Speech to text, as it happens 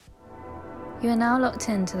You are now locked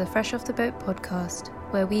into the Fresh Off the Boat podcast,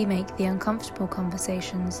 where we make the uncomfortable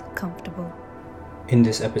conversations comfortable. In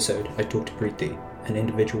this episode, I talk to Preeti, an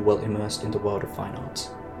individual well immersed in the world of fine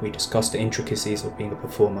arts. We discuss the intricacies of being a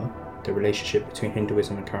performer, the relationship between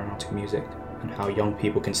Hinduism and Carnatic music, and how young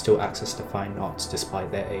people can still access the fine arts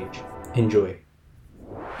despite their age. Enjoy.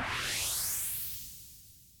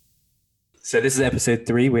 So this is episode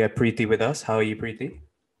 3. We have Preeti with us. How are you, Preeti?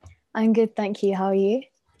 I'm good, thank you. How are you?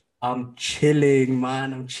 I'm chilling,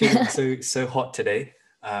 man. I'm chilling. so hot today.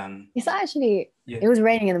 It's actually, It was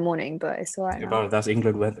raining in the morning, but it's all right now. Bro, that's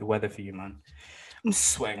England weather for you, man. I'm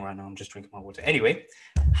sweating right now. I'm just drinking my water. Anyway,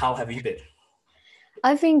 how have you been?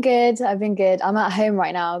 I've been good. I'm at home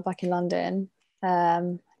right now, back in London.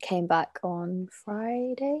 Came back on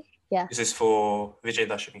Friday. Yeah. This is for Vijay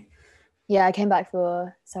Dashami. Yeah, I came back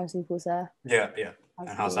for Saraswati Puja. Yeah. And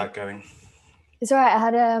how's that going? It's all right. I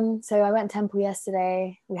had so I went temple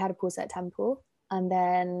yesterday. We had a puja at temple, and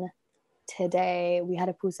then today we had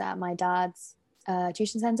a puja at my dad's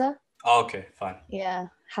tuition center. Oh, okay, fine. Yeah.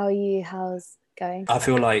 How are you? How's it going? I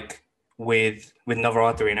feel like with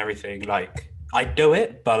Navaratri and everything, like I do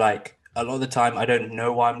it, but like a lot of the time I don't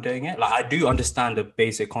know why I'm doing it. Like I do understand the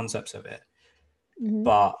basic concepts of it,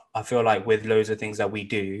 but I feel like with loads of things that we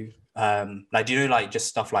do, like do you know, like just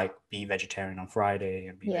stuff like be vegetarian on Friday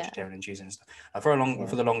and be vegetarian on Tuesday and stuff. Like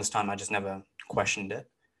for the longest time I just never questioned it.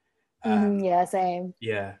 Yeah, same.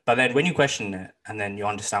 Yeah, but then when you question it and then you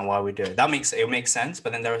understand why we do it, it makes sense.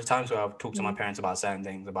 But then there are times where I've talked to my parents about certain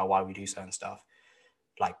things, about why we do certain stuff,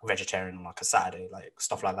 like vegetarian on like a Saturday, like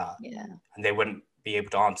stuff like that. Yeah. And they wouldn't be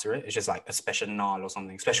able to answer it. It's just like a special nal or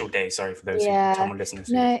something, special day. Sorry for those someone listening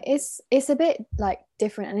to. No, it's a bit like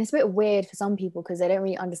different, and it's a bit weird for some people because they don't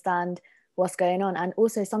really understand what's going on, and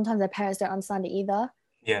also sometimes their parents don't understand it either.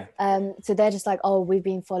 Yeah. So they're just like, oh, we've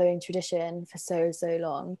been following tradition for so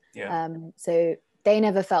long. Yeah. So they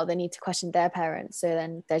never felt the need to question their parents. So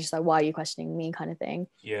then they're just like, why are you questioning me, kind of thing.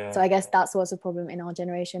 Yeah. So I guess that's what's a problem in our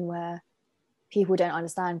generation, where people don't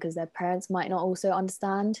understand because their parents might not also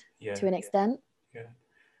understand to an extent. Yeah.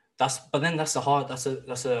 That's a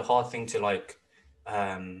hard thing to like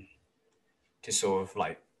to sort of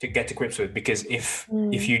like to get to grips with, because if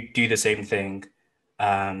you do the same thing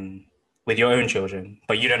with your own children,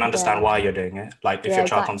 but you don't understand why you're doing it. Like if your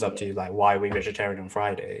child comes up to you like, why are we vegetarian on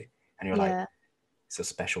Friday? And you're like, it's a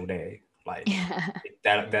special day. Like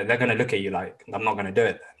they're going to look at you like, I'm not going to do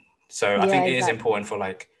it then. So I think it is important for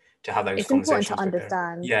like to have those conversations. It's important to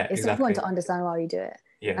understand. Yeah, it's important to understand why we do it.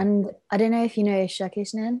 Yeah. And I don't know if you know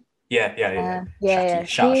Shakishnan. Yeah.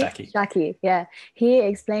 Shaki. Yeah. He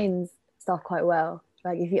explains stuff quite well.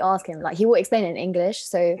 Like if you ask him, like he will explain it in English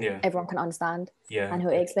so everyone can understand. Yeah. And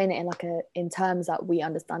he'll explain it in terms that we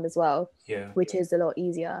understand as well. Yeah. Which is a lot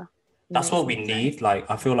easier. That's what we need. Like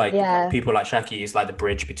I feel like people like Shaki is like the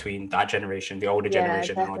bridge between that generation, the older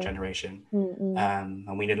generation, and our generation.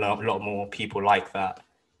 And we need a lot more people like that.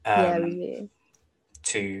 We do.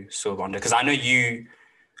 To sort of because I know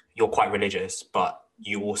you're quite religious, but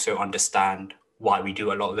you also understand why we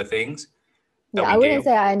do a lot of the things. I wouldn't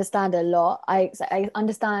say I understand a lot. I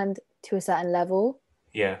understand to a certain level.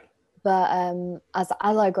 Yeah. But as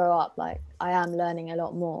I grow up, like I am learning a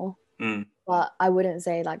lot more. But I wouldn't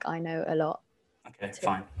say like I know a lot. Okay,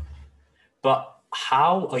 fine. But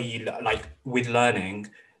how are you like with learning?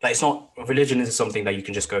 Like it's not, religion isn't something that you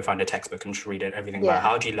can just go find a textbook and just read it, everything about.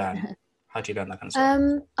 How do you learn? How do you learn that kind of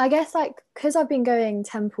stuff? I guess like because I've been going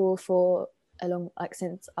temple for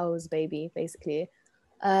since I was a baby, basically.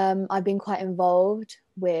 I've been quite involved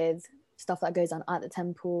with stuff that goes on at the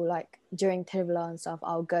temple. Like during Tiruvalla and stuff,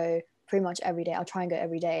 I'll go pretty much every day. I'll try and go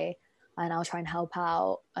every day, and I'll try and help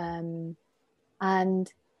out. And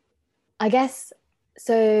I guess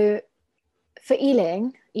so for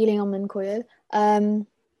Ealing Amman Koyal,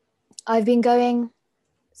 I've been going.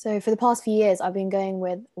 So for the past few years, I've been going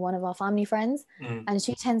with one of our family friends, and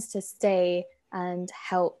she tends to stay and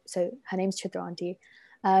help. So her name's Chitra Auntie.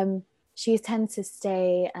 She tends to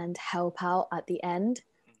stay and help out at the end,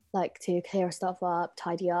 like to clear stuff up,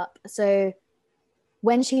 tidy up. So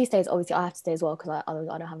when she stays, obviously I have to stay as well because otherwise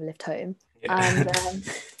I don't have a lift home. Yeah.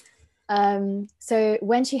 And so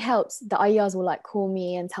when she helps, the ayahs will like call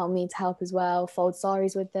me and tell me to help as well, fold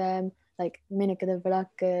saris with them, like minikada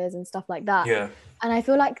valakas and stuff like that. Yeah. And I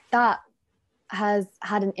feel like that has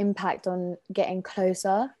had an impact on getting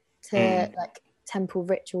closer to like temple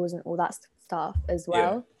rituals and all that stuff as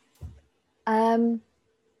well. And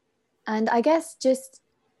I guess just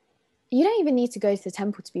you don't even need to go to the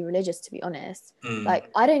temple to be religious, to be honest.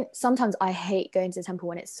 Like sometimes I hate going to the temple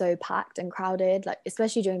when it's so packed and crowded, like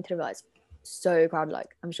especially during Tiruvalla, it's so crowded, like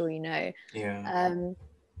I'm sure you know.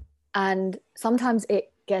 And sometimes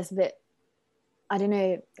it gets a bit, I don't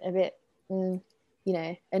know, a bit,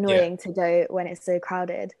 annoying to go when it's so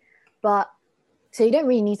crowded. But so you don't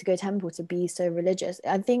really need to go to temple to be so religious.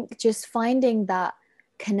 I think just finding that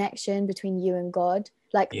connection between you and God.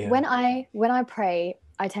 Like when I pray,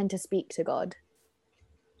 I tend to speak to God.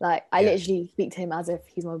 Like I literally speak to him as if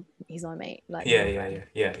he's my mate. Like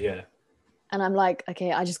yeah. And I'm like,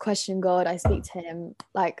 okay, I just question God. I speak to him.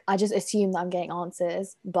 Like I just assume that I'm getting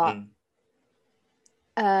answers. But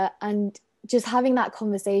and just having that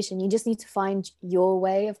conversation, you just need to find your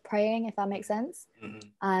way of praying, if that makes sense,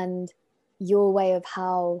 and your way of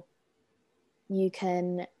how you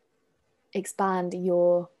can expand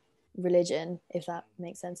your religion, if that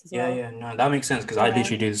makes sense as well. No, that makes sense, because I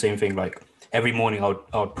literally do the same thing. Like every morning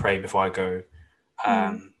I would pray before I go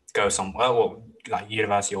go somewhere, or like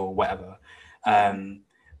university or whatever.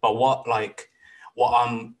 But what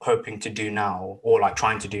I'm hoping to do now, or like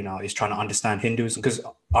trying to do now, is trying to understand Hinduism, because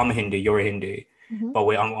I'm a Hindu, you're a Hindu, but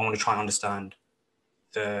I want to try and understand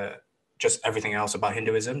just everything else about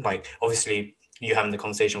Hinduism. Like obviously you having the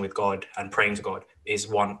conversation with God and praying to God is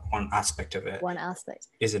one aspect of it. One aspect,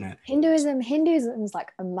 isn't it? Hinduism is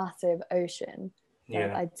like a massive ocean,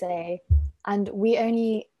 like I'd say, and we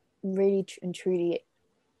only really and truly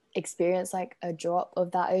experience like a drop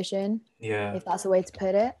of that ocean, if that's a way to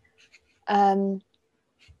put it.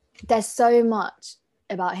 There's so much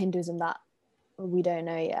about Hinduism that we don't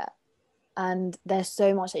know yet, and there's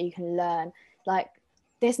so much that you can learn. Like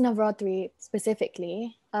this Navratri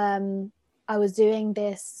specifically, I was doing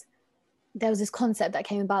this, there was this concept that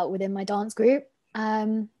came about within my dance group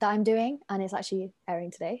that I'm doing, and it's actually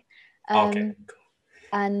airing today. Okay, cool.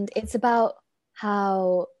 And it's about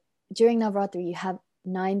how during Navratri you have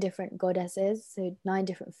 9 different goddesses, so 9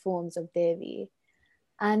 different forms of Devi.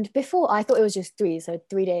 And before I thought it was just 3, so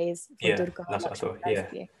 3 days for Durga. That's what I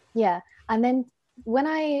thought. And then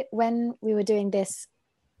when we were doing this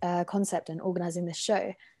concept and organizing this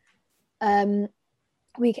show,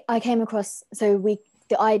 I came across,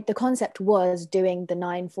 the concept was doing the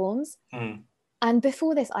 9 forms. And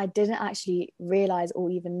before this, I didn't actually realize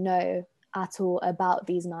or even know at all about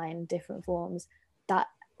these 9 different forms that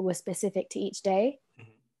were specific to each day.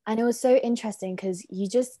 And it was so interesting because you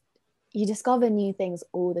discover new things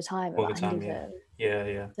all the time about Hinduism.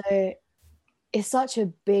 So it's such a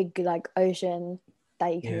big like ocean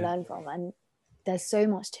that you can learn from, and there's so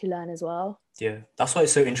much to learn as well. That's why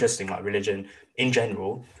it's so interesting, like religion in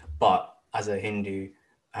general, but as a Hindu,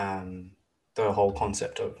 the whole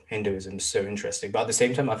concept of Hinduism is so interesting. But at the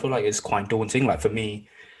same time, I feel like it's quite daunting. Like for me,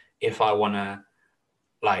 if I want to,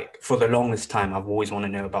 like for the longest time, I've always want to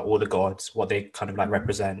know about all the gods, what they kind of like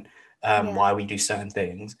represent, why we do certain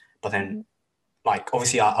things. But then like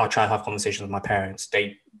obviously I'll try to have conversations with my parents.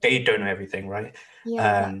 They don't know everything, right?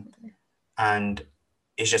 And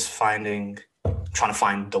it's just trying to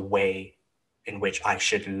find the way in which I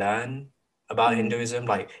should learn about Hinduism,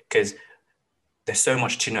 like, because there's so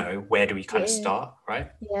much to know. Where do we kind of start,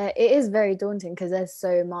 right? Yeah, it is very daunting because there's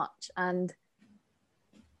so much. And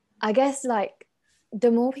I guess like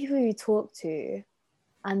the more people you talk to,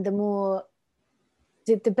 and the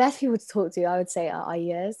best people to talk to, I would say, are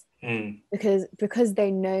ayahs, because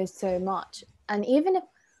they know so much. And even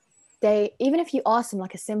if you ask them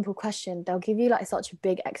like a simple question, they'll give you like such a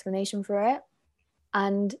big explanation for it.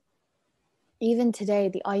 And even today,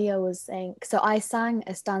 the ayah was saying, so I sang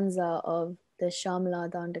a stanza of the Shamla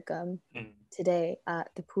Dandagam today at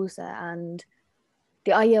the Pusa, and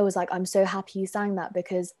the ayah was like, I'm so happy you sang that,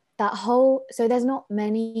 because so there's not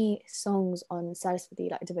many songs on Saraswati,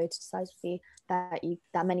 like devoted to Saraswati,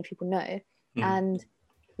 that many people know. And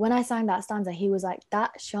when I sang that stanza, he was like,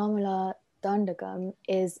 that Shamla Dandagam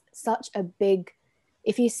is such a big,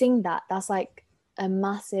 if you sing that, that's like a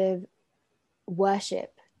massive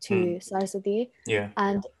worship to Saraswati.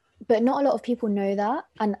 But not a lot of people know that,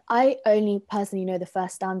 and I only personally know the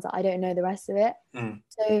first stanza. I don't know the rest of it.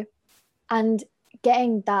 So, and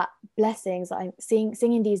getting that blessings, like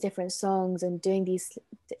singing these different songs and doing these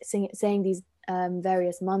saying these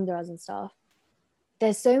various mantras and stuff,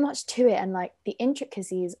 there's so much to it, and like the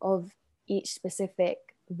intricacies of each specific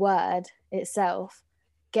word itself,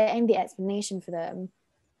 getting the explanation for them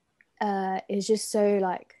is just so,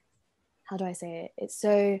 like, how do I say it? It's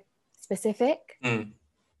so specific,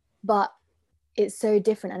 but it's so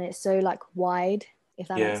different, and it's so like wide, if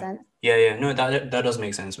that makes sense. No, that does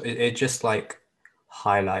make sense. It just like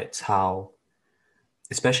highlights how,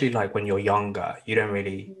 especially like when you're younger, you don't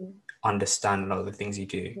really understand a lot of the things you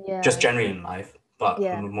do, just generally in life, but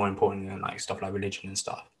more importantly in like stuff like religion and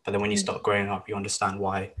stuff. But then when you start growing up, you understand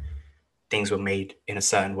why things were made in a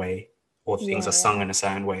certain way, or things are sung in a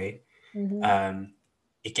certain way.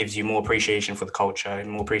 It gives you more appreciation for the culture and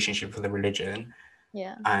more appreciation for the religion.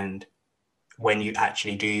 Yeah. And when you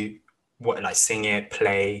actually do sing it,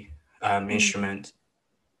 play instrument,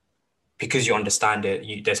 because you understand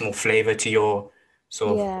it, there's more flavor to your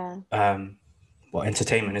sort of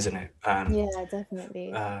entertainment, isn't it? Yeah,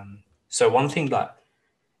 definitely. So one thing that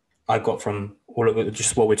I got from all of it,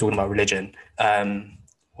 just what we're talking about religion,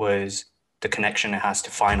 was the connection it has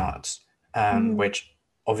to fine arts, which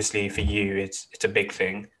obviously for you it's a big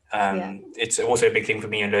thing. It's also a big thing for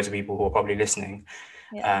me and loads of people who are probably listening.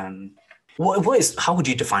 How would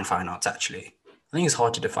you define fine arts actually? I think it's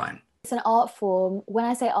hard to define. It's an art form. When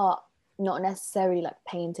I say art, not necessarily like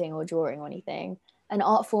painting or drawing or anything, an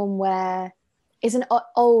art form where it's an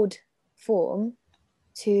old form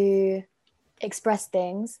to express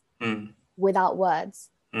things without words,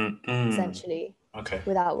 essentially. Okay.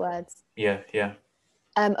 Without words. Yeah.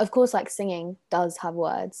 Of course, like singing does have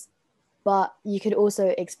words, but you could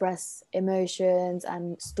also express emotions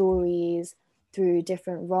and stories through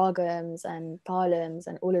different ragams and palams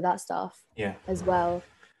and all of that stuff as well.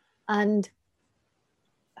 And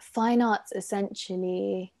fine arts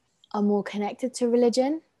essentially are more connected to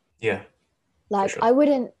religion. Yeah. Like sure. I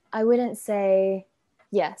wouldn't say,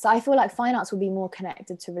 so I feel like fine arts would be more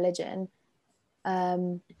connected to religion.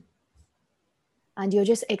 And you're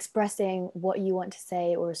just expressing what you want to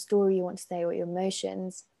say or a story you want to say or your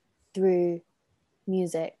emotions through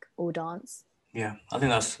music or dance. Yeah, I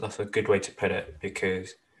think that's a good way to put it,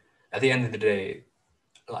 because at the end of the day,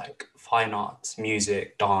 like fine arts,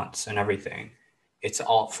 music, dance and everything, it's an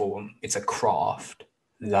art form, it's a craft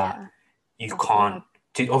that you can't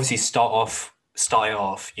to obviously start it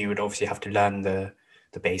off, you would obviously have to learn the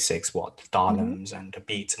basics, the dalams and the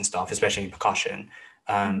beats and stuff, especially in percussion.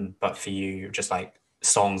 But for you, just like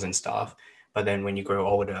songs and stuff. But then when you grow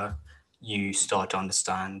older, you start to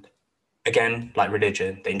understand, again, like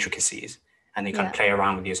religion, the intricacies, and they kind of play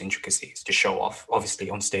around with those intricacies to show off, obviously,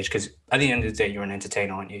 on stage. Because at the end of the day, you're an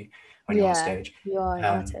entertainer, aren't you? When you're on stage, you are an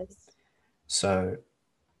artist. So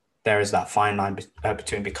there is that fine line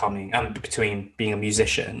between between being a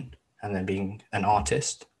musician and then being an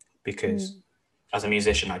artist. Because as a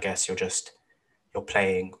musician, I guess you're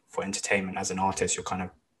playing for entertainment. As an artist, you're kind of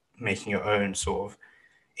making your own sort of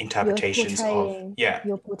interpretations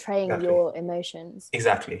you're portraying your emotions.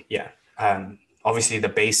 Exactly. Obviously the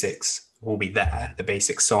basics will be there, the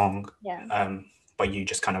basic song, but you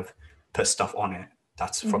just kind of put stuff on it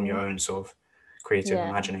that's from your own sort of creative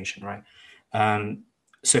imagination, right?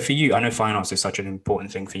 So for you, I know fine arts is such an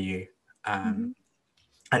important thing for you, and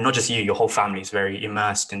not just you, your whole family is very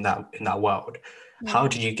immersed in that world. How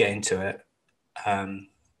did you get into it,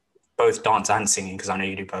 both dance and singing, because I know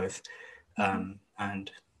you do both,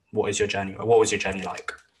 and what was your journey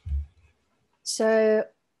like? So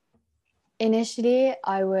initially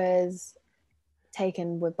I was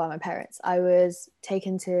taken by my parents. I was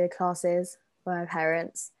taken to classes by my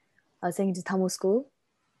parents. I was taken to Tamil school,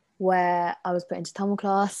 where I was put into Tamil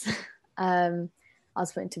class. I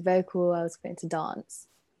was put into vocal, I was put into dance.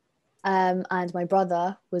 And my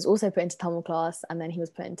brother was also put into Tamil class, and then he was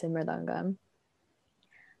put into Mridangam.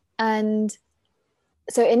 And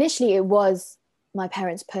so initially it was my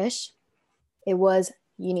parents' push. It was,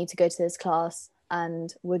 you need to go to this class,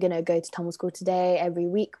 and we're going to go to Tamil school today. Every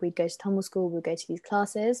week we'd go to Tamil school, we'd go to these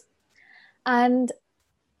classes. And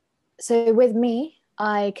so with me,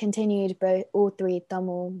 I continued all three,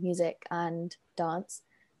 Tamil, music and dance.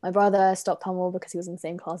 My brother stopped Tamil because he was in the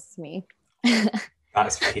same class as me.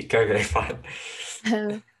 That's very fun.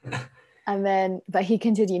 But he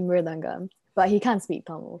continued Mridangam, but he can speak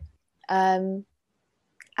Tamil. And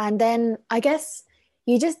then I guess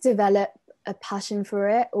you just develop a passion for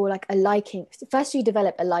it, or like a liking. First you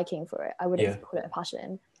develop a liking for it. I wouldn't call it a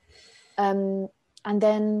passion. And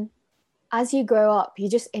then as you grow up, you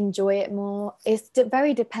just enjoy it more. It's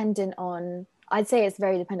very dependent on, I'd say it's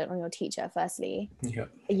very dependent on your teacher, firstly.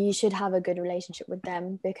 You should have a good relationship with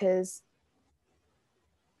them, because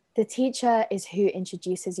the teacher is who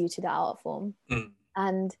introduces you to the art form.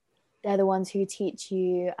 And they're the ones who teach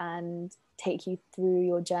you and take you through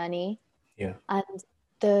your journey. And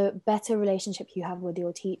the better relationship you have with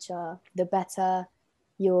your teacher, the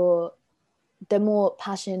more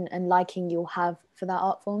passion and liking you'll have for that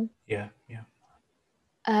art form.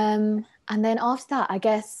 And then after that, I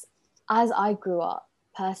guess as I grew up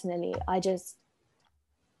personally, I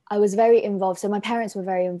was very involved. So my parents were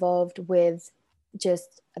very involved with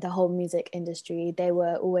just the whole music industry. They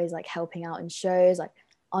were always like helping out in shows, like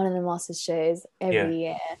Honor the Masters shows every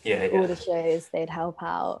year. All the shows they'd help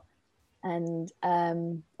out. And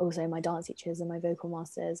also my dance teachers and my vocal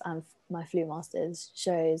masters and my flute masters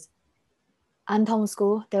shows, and Tamil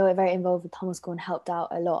school. They were very involved with Tamil school and helped out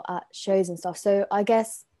a lot at shows and stuff. So I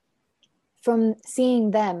guess from seeing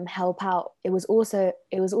them help out, it was also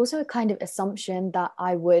a kind of assumption that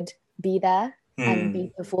I would be there and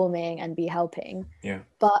be performing and be helping. Yeah.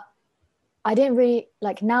 But I didn't really,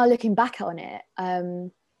 like, now looking back on it,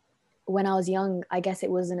 when I was young, I guess it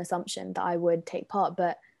was an assumption that I would take part.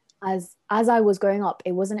 But as I was growing up,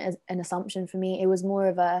 it wasn't an assumption for me. It was more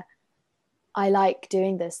of a, I like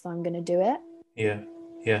doing this, so I'm going to do it. Yeah.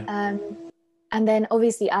 Yeah. And then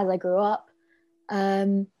obviously as I grew up,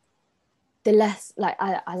 the less, like,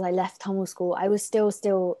 as I left Tamil school, I was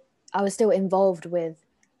still involved with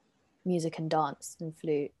music and dance and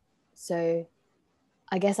flute. So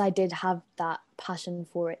I guess I did have that passion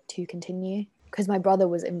for it to continue, because my brother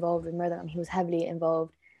was involved with Mridangam. He was heavily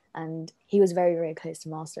involved, and he was very, very close to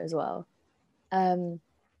master as well.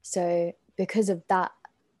 So because of that,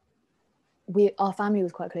 our family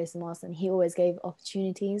was quite close to master, and he always gave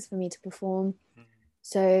opportunities for me to perform.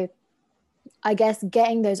 So I guess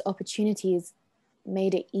getting those opportunities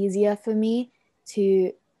made it easier for me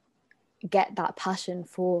to get that passion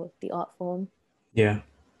for the art form. Yeah.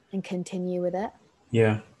 And continue with it.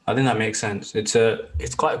 Yeah, I think that makes sense.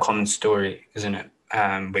 It's quite a common story, isn't it?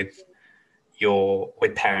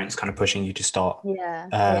 With parents kind of pushing you to start.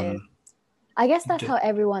 Yeah. I guess that's how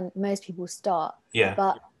most people start. Yeah.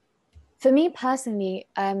 But for me personally,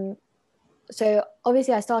 so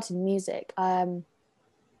obviously I started music. So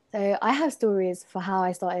I have stories for how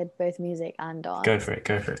I started both music and dance. Go for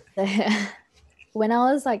it. So, when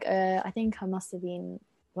I was like, I think I must have been,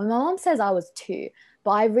 when my mom says I was 2,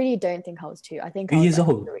 but I really don't think I was 2. I think I was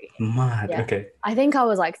like 3. Mad. Yeah. Okay. I think I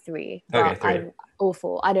was like 3. Okay, 3. Or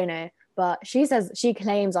 4. I don't know. But she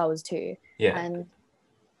claims I was 2. Yeah.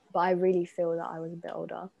 But I really feel that I was a bit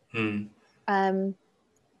older.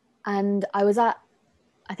 And I was at,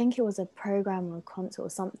 I think it was a program or a concert or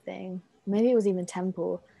something. Maybe it was even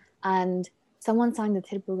Temple. And someone sang the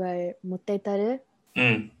Tirpugai Muttaitaru.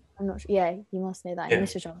 I'm not sure. Yeah, you must know that. Yeah. In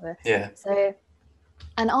Mr. Chopper. Yeah. So,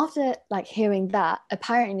 and after like hearing that,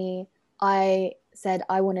 apparently I said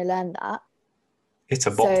I want to learn that. It's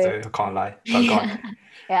a bop though, I can't lie. But go on. Yeah,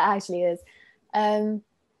 it actually is.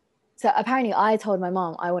 So apparently I told my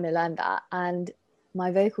mom I want to learn that, and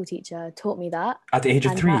my vocal teacher taught me that. At the age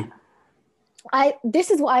of 3?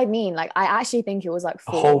 This is what I mean. Like, I actually think it was like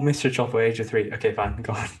 4. A whole Mr. Chopper age of 3. Okay, fine,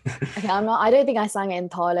 go on. Okay, I don't think I sang it in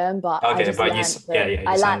Thailand, but okay, I just learned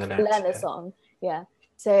I learned the song. Yeah.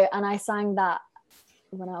 So, and I sang that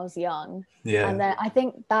when I was young. Yeah. And then I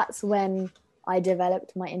think that's when I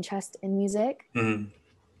developed my interest in music.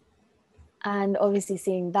 And obviously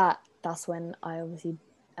seeing that's when I obviously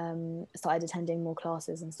started attending more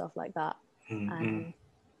classes and stuff like that. And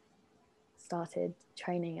started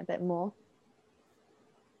training a bit more.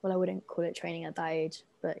 Well, I wouldn't call it training at that age,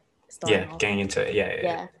 but getting into it.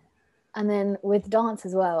 Yeah. And then with dance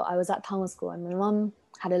as well, I was at Tamil school, and my mum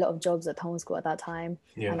had a lot of jobs at Tamil school at that time.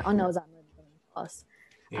 Yeah. And Anna was at my class.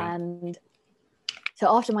 Yeah. And so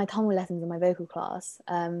after my Tamil lessons in my vocal class,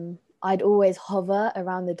 I'd always hover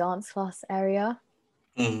around the dance class area.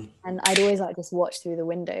 And I'd always like just watch through the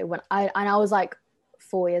window when I was like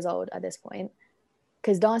 4 years old at this point,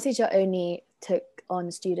 because dance teacher only takes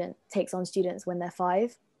on students when they're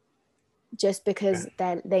 5. Just because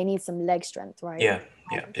they need some leg strength, right? Yeah.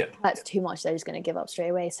 That's too much. They're just going to give up straight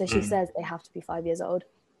away. So she says they have to be 5 years old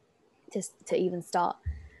just to even start.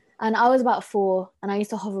 And I was about 4, and I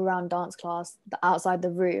used to hover around dance class outside the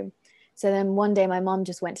room. So then one day my mom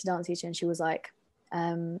just went to dance teacher, and she was like,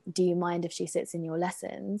 do you mind if she sits in your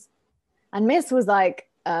lessons? And Miss was like,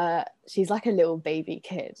 she's like a little baby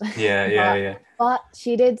kid. Yeah. But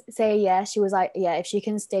she did say yes. She was like, yeah, if she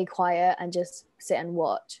can stay quiet and just sit and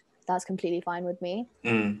watch, that's completely fine with me.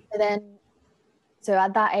 So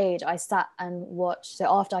at that age, I sat and watched. So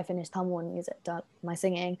after I finished Tamil and music, my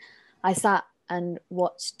singing, I sat and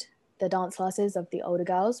watched the dance classes of the older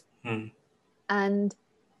girls. And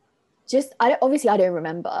just, I don't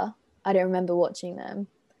remember watching them,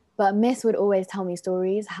 but Miss would always tell me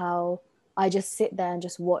stories how I just sit there and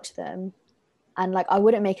just watch them, and like I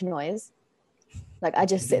wouldn't make a noise, like I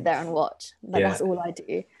just sit there and watch, like that's all I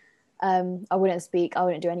do. I wouldn't speak, I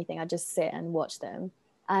wouldn't do anything, I just sit and watch them.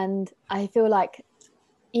 And I feel like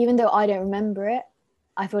even though I don't remember it,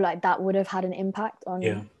 I feel like that would have had an impact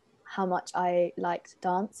on how much I liked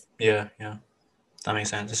dance. Yeah, that makes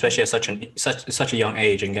sense, especially at such a young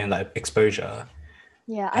age and getting that exposure.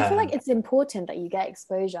 Yeah, I feel like it's important that you get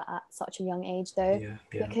exposure at such a young age though,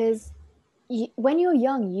 because when you're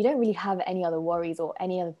young, you don't really have any other worries or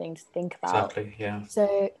any other thing to think about. Exactly, yeah.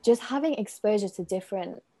 So just having exposure to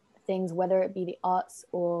different things, whether it be the arts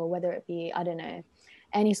or whether it be, I don't know,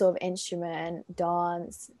 any sort of instrument,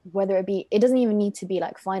 dance, whether it be, it doesn't even need to be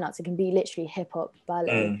like fine arts, it can be literally hip-hop,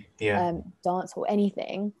 ballet, dance or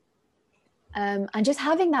anything, and just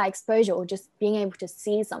having that exposure or just being able to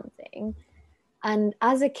see something. And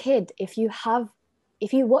as a kid, if you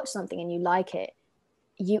watch something and you like it,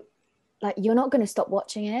 you're not going to stop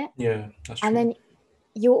watching it. Yeah, that's true. And then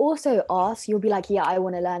you'll also ask, you'll be like, yeah, I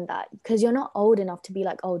want to learn that, because you're not old enough to be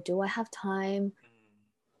like, oh, do I have time?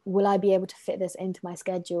 Will I be able to fit this into my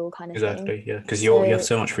schedule, kind of thing? Exactly, yeah, because you have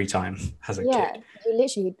so much free time as a kid. You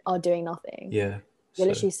literally are doing nothing. Yeah, you're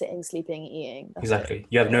literally sitting, sleeping, eating. Exactly.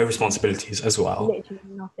 You have no responsibilities as well. Literally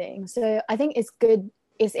nothing. So I think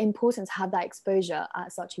it's important to have that exposure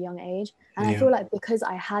at such a young age. And I feel like because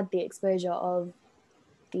I had the exposure of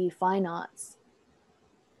the fine arts,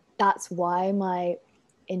 that's why my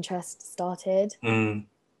interest started.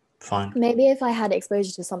 Fine. Maybe if I had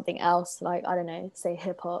exposure to something else, like, I don't know, say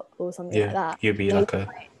hip hop or something like that, you'd be like a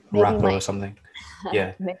rapper or something.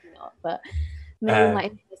 Yeah. Maybe not, but maybe my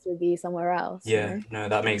interest would be somewhere else. Yeah, no,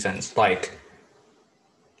 that makes sense. Like,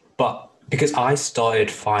 but because I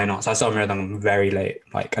started fine arts, I started Marathon very late,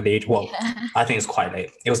 like at the age, I think it's quite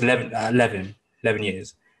late. It was 11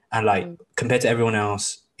 years. And like, compared to everyone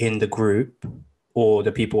else in the group or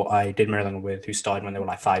the people I did Marathon with who started when they were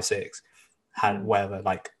like 5, 6, had whatever,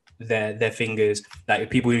 like their fingers,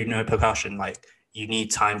 like people who know percussion, like you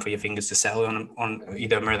need time for your fingers to settle on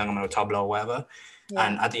either a Marathon or a tabla or whatever.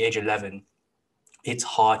 And at the age of 11, it's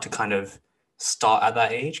hard to kind of start at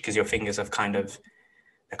that age because your fingers have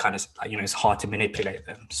it's hard to manipulate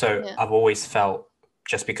them. So I've always felt,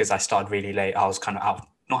 just because I started really late, I was kind of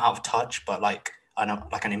not out of touch, but like I know,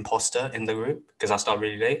 like an imposter in the group because I started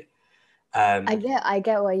really late. I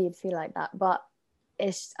get why you'd feel like that, but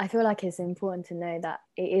I feel like it's important to know that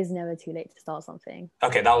it is never too late to start something.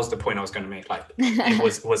 Okay, that was the point I was going to make. Like,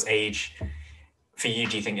 it was age for you?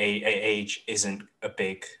 Do you think age isn't a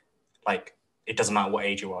big, like, it doesn't matter what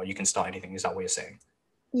age you are, you can start anything? Is that what you're saying?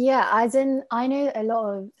 Yeah, as in, I know a lot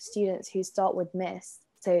of students who start with Miss.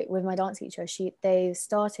 So with my dance teacher, they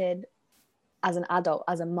started as an adult,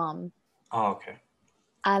 as a mum. Oh, okay.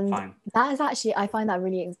 And fine. That is actually, I find that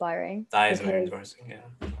really inspiring. That is very inspiring, yeah.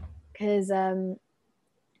 Because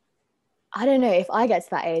I don't know, if I get to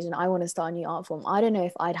that age and I want to start a new art form, I don't know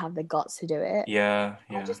if I'd have the guts to do it. Yeah.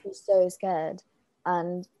 I'd just be so scared.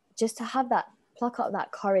 And just to have that, pluck up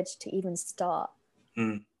that courage to even start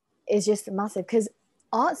is just massive. Because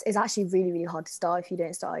arts is actually really, really hard to start if you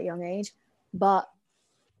don't start at a young age. But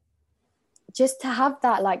just to have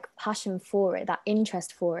that like passion for it, that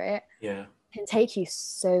interest for it, can take you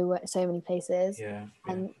so many places.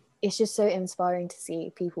 And it's just so inspiring to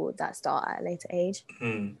see people that start at a later age.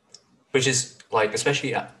 Which is like,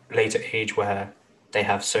 especially at later age where they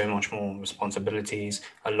have so much more responsibilities,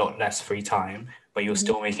 a lot less free time, but you're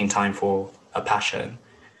still making time for a passion.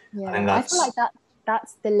 I feel like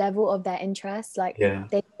that's the level of their interest. Like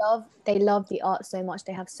they love the art so much,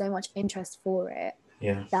 they have so much interest for it,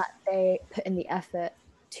 that they put in the effort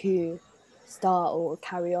to start or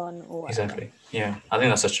carry on or whatever. Exactly. Yeah, I think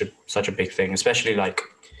that's such a big thing, especially like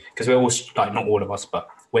because we're all like, not all of us, but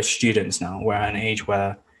we're students now. We're at an age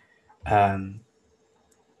where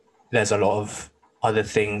there's a lot of other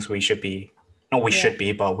things we should be,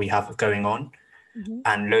 but we have going on.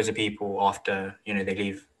 And loads of people, after they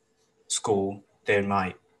leave school, they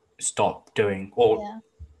might stop doing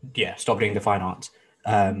the fine arts.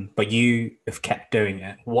 But you have kept doing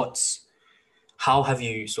it. How have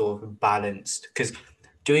you sort of balanced, because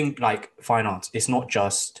doing like fine arts, it's not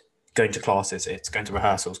just going to classes, it's going to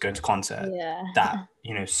rehearsals, going to concert, that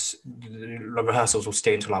the rehearsals will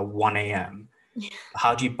stay until like 1 a.m.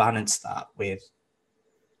 How do you balance that with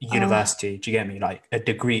university? Do you get me? Like, a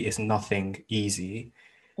degree is nothing easy.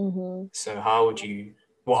 So how would you,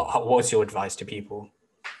 what's your advice to people?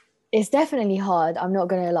 It's definitely hard. I'm not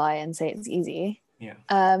gonna lie and say it's easy.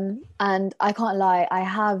 And I can't lie,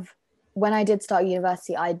 when I did start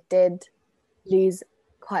university, I did lose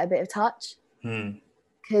quite a bit of touch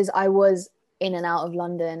because I was in and out of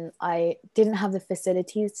London. I didn't have the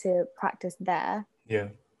facilities to practice there.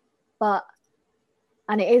 And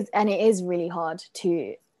it is really hard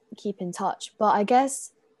to keep in touch. But I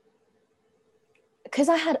guess because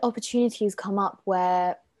I had opportunities come up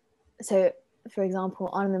where, so for example,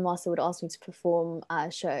 Anna Master would ask me to perform at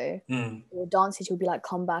a show. Or dance teacher would be like,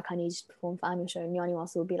 come back, I need you to perform for annual show. And Yanni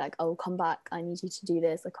Master would be like, oh, come back, I need you to do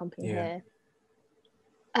this, accompany here.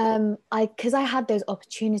 Because I had those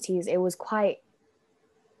opportunities, it was quite,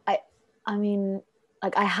 I mean,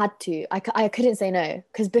 like I had to, I couldn't say no.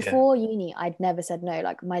 Because before uni, I'd never said no.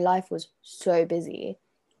 Like my life was so busy.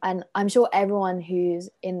 and I'm sure everyone who's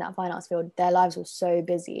in that fine arts field, their lives were so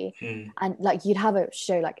busy, and like you'd have a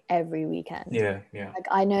show like every weekend. Yeah. Like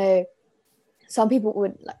I know some people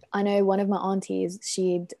would, like I know one of my aunties,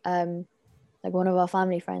 she'd like one of our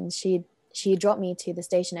family friends, she'd drop me to the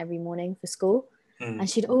station every morning for school, and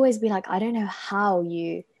she'd always be like, I don't know how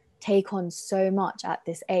you take on so much at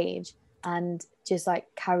this age and just like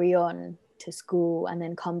carry on to school and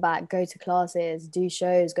then come back, go to classes, do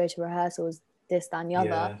shows, go to rehearsals, this, that, and the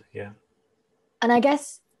other. Yeah. And I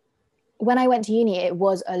guess when I went to uni, it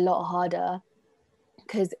was a lot harder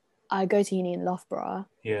because I go to uni in Loughborough.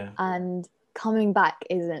 Yeah. And coming back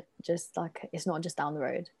isn't just like, it's not just down the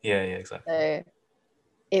road. Yeah, exactly. So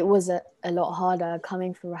it was a lot harder.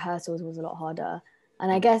 Coming for rehearsals was a lot harder.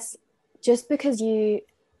 And I guess just because you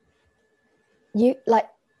like,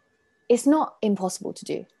 it's not impossible to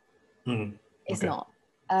do. It's not.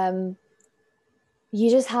 You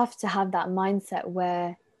just have to have that mindset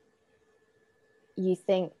where you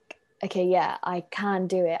think, okay, yeah, I can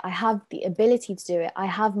do it. I have the ability to do it. I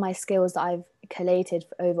have my skills that I've collated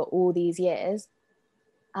for over all these years.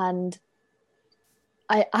 And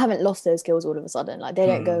I haven't lost those skills all of a sudden. Like they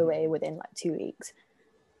don't go away within like 2 weeks.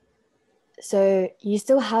 So you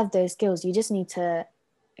still have those skills. You just need to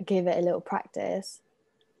give it a little practice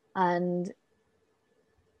and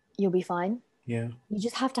you'll be fine. Yeah. You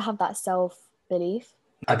just have to have that self-belief.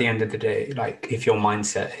 At the end of the day, like if your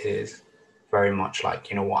mindset is very much like,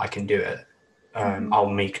 you know what, I can do it, I'll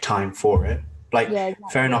make time for it. Like, Yeah,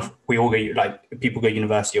 exactly. fair enough, we all go, like people go to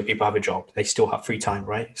university or people have a job, they still have free time,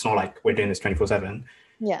 right? It's not like we're doing this 24/7.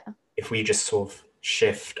 Yeah. If we just sort of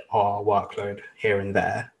shift our workload here and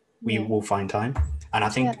there, we will find time. And I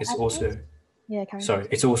think it's also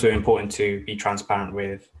it's also important to be transparent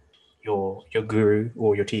with your guru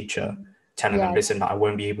or your teacher, telling them, listen, that I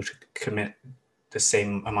won't be able to commit the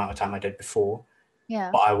same amount of time I did before,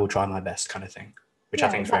 but I will try my best, kind of thing, which I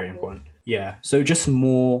think is very important. Yeah. So just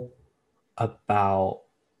more about,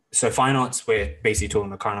 so fine arts, we're basically talking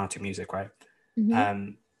about Carnatic music, right?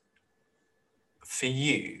 For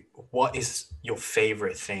you, what is your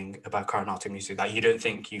favorite thing about Carnatic music that you don't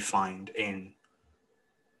think you find in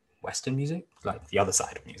Western music, like the other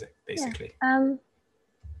side of music, basically?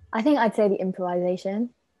 I think I'd say the improvisation.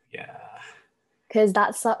 Yeah. Because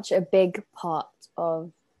that's such a big part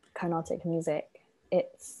of Carnatic music.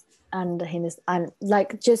 It's and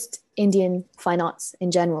like just Indian fine arts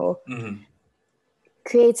in general.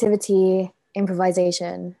 Creativity,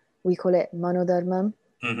 improvisation, we call it manodharmam.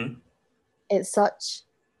 It's such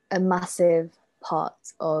a massive part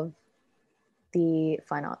of the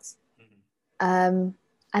fine arts.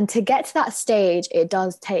 And to get to that stage, it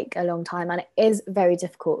does take a long time, and it is very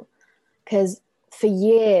difficult because for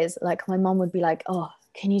years, like my mom would be like, oh,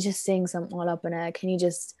 can you just sing some Alapana? Can you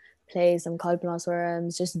just play some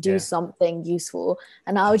Kalpanaswarams? Just do something useful.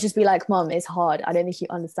 And I would just be like, Mom, it's hard. I don't think you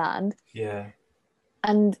understand. Yeah.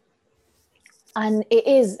 And it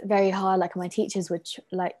is very hard. Like my teachers would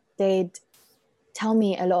they'd tell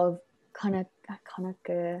me a lot of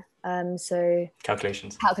so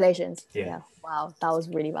calculations. Yeah. Wow, that was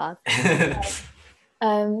really bad.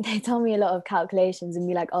 They tell me a lot of calculations and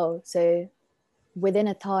be like, oh, so within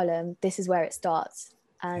a talam, this is where it starts,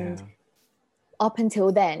 and up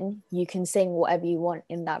until then you can sing whatever you want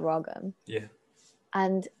in that ragam.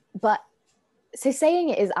 But so saying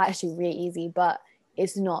it is actually really easy, but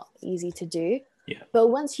it's not easy to do. But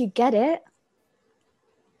once you get it,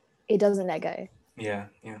 it doesn't let go.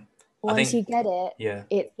 Once you get it,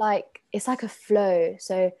 it's like a flow.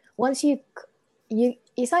 So once you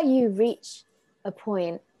it's like you reach a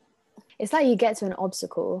point, it's like you get to an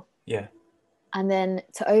obstacle, and then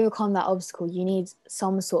to overcome that obstacle you need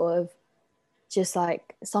some sort of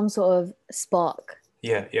spark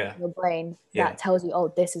in your brain that tells you,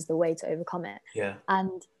 oh, this is the way to overcome it.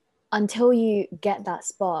 And until you get that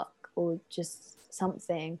spark or just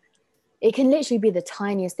something, it can literally be the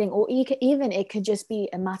tiniest thing, or it could just be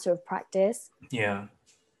a matter of practice.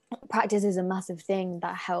 Practice is a massive thing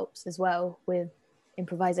that helps as well with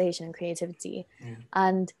improvisation and creativity.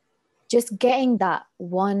 And just getting that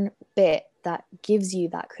one bit that gives you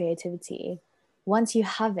that creativity, once you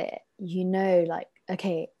have it, you know, like,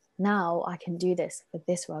 okay, now I can do this for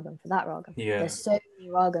this ragam, for that ragam. There's so many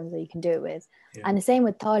ragams that you can do it with. And the same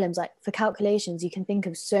with talams. Like for calculations, you can think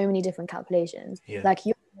of so many different calculations. Like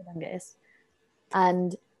you're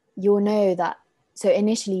and you'll know that. So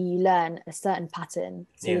initially you learn a certain pattern.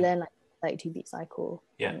 So you learn like 32-beat cycle,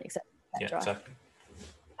 and etc. Exactly.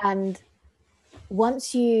 And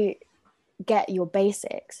once you get your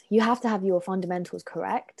basics, you have to have your fundamentals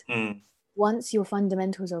correct. Once your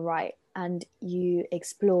fundamentals are right and you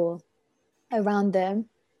explore around them,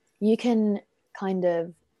 you can kind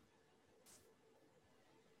of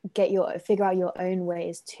figure out your own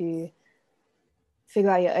ways to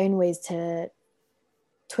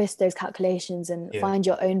twist those calculations and find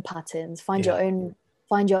your own patterns, find your own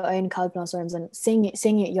kalpana and sing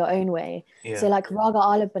it your own way. So like raga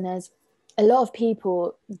alapanas, a lot of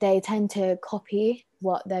people, they tend to copy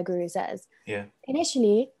what their guru says.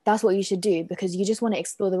 Initially, that's what you should do, because you just want to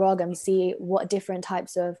explore the raga and see what different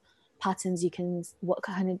types of patterns what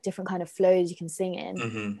kind of different kind of flows you can sing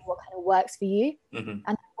in, what kind of works for you.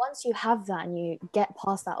 And once you have that and you get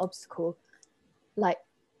past that obstacle, like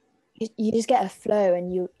you just get a flow,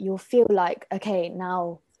 and you'll feel like, okay,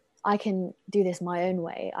 now I can do this my own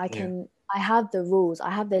way. I have the rules, I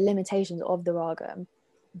have the limitations of the ragam,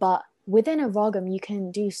 but within a ragam you can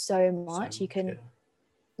do so much.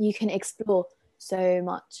 You can explore so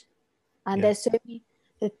much, and there's so many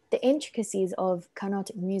the intricacies of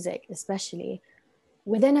Carnatic music, especially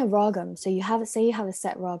within a ragam. So you have a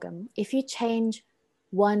set ragam. If you change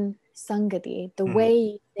one sangati, the way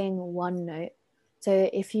you sing one note. So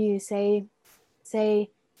if you say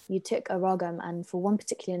you took a ragam and for one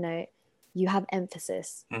particular note you have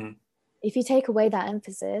emphasis. If you take away that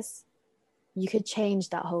emphasis, you could change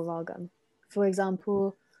that whole ragam. For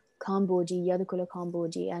example, Kamboji, Yadukula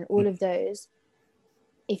Kamboji, and all of those,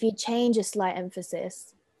 if you change a slight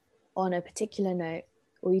emphasis on a particular note,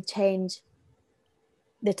 or you change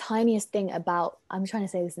the tiniest thing about, I'm trying to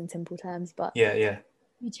say this in simple terms, but you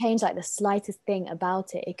change like the slightest thing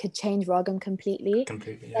about it, it could change ragam completely.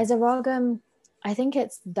 There's a ragam, I think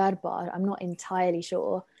it's Darbar, I'm not entirely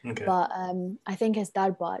sure, but I think it's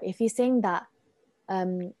Darbar. If you sing that at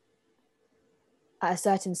a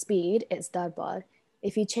certain speed, it's Darbar.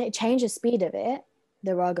 If you change the speed of it,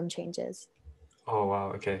 the ragam changes. Oh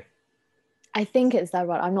wow, okay. I think it's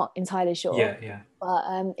Darbar, I'm not entirely sure.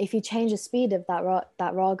 But if you change the speed of that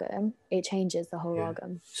ragam, it changes the whole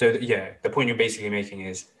ragam. So the point you're basically making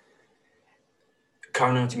is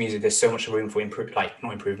Carnatic music, there's so much room for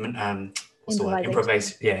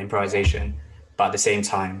improvisation, but at the same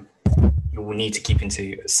time you will need to keep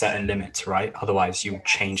into certain limits, right? Otherwise you'll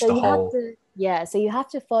change so the whole so you have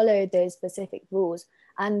to follow those specific rules,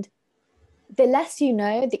 and the less you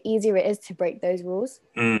know, the easier it is to break those rules.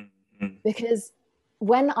 Because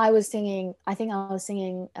when I was singing, I think I was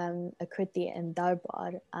singing a kriti in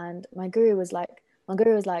Darbar, and my guru was like,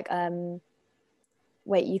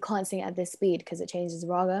 wait, you can't sing it at this speed because it changes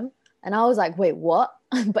ragam. And I was like, wait, what?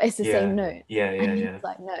 But it's the same note. And he was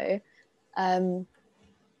like, no,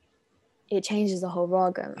 it changes the whole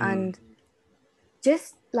ragam. And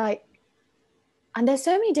just like, and there's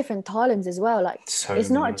so many different talams as well. Like it's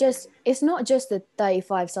not just the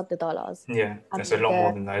 35 sabdadalas. There's a lot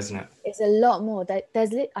more than that, isn't it? It's a lot more.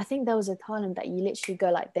 I think there was a talam that you literally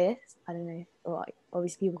go like this. I don't know, right?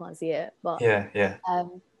 Obviously people can't see it, but you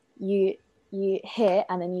hit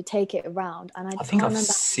and then you take it around. And I think I've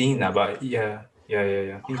seen that, but I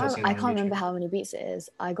can't remember how many beats it is.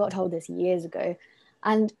 I got told this years ago,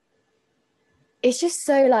 and it's just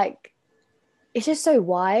so like, it's just so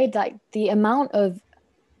wide. Like the amount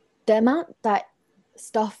that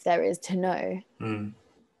stuff there is to know.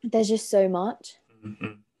 There's just so much,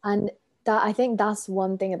 and that I think that's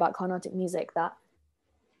one thing about Carnatic music that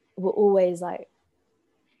will always like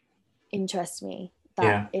interest me.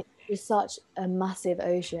 That it's just such a massive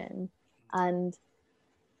ocean, and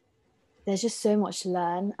there's just so much to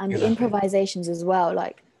learn, and the improvisations as well.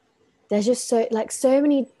 Like there's just so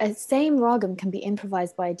many. Same ragam can be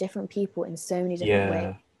improvised by different people in so many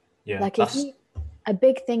different ways. Like a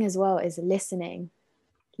big thing as well is listening.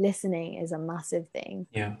 Listening is a massive thing.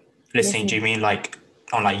 Listening. Do you mean like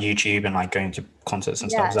on like YouTube and like going to concerts and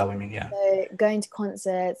stuff? Is that what you mean? So going to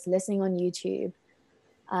concerts, listening on YouTube,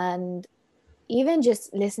 and even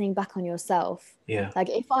just listening back on yourself. Like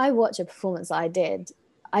if I watch a performance that I did,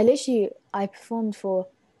 I performed for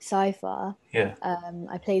Saifa.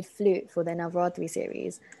 I played flute for their Navratri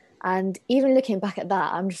series, and even looking back at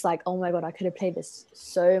that, I'm just like, oh my god, I could have played this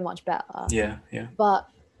so much better. But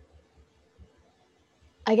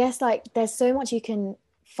I guess like there's so much you can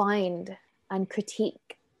find and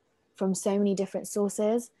critique from so many different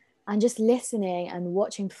sources, and just listening and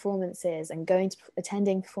watching performances and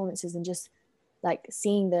attending performances and just like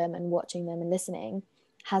seeing them and watching them and listening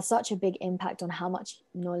has such a big impact on how much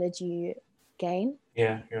knowledge you gain.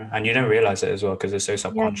 And you don't realize it as well because it's so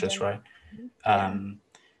subconscious, right? The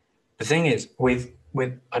thing is with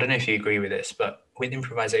I don't know if you agree with this, but with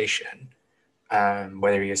improvisation,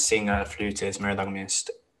 whether you're a singer, flutist, mridangist,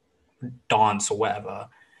 dance or whatever,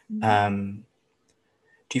 do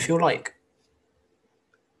you feel like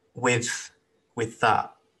with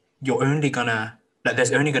that you're only gonna like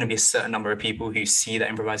there's only going to be a certain number of people who see that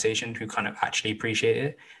improvisation who kind of actually appreciate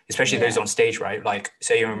it, especially those on stage, right? Like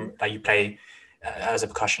say you're like you play as a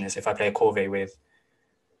percussionist. If I play a corvée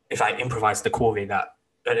if I improvise the corvée that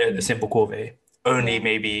a simple corvée, only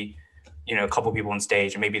maybe a couple people on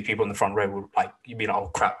stage and maybe the people in the front row will like you'd be like, oh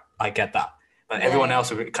crap, I get that, but everyone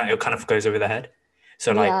else will kind of goes over their head.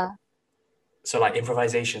 So like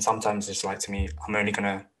improvisation sometimes is like, to me,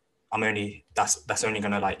 that's only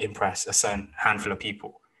gonna like impress a certain handful of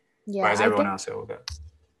people, whereas everyone else will go.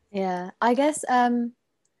 I guess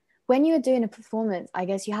when you're doing a performance, I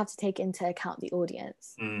guess you have to take into account the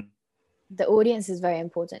audience. The audience is very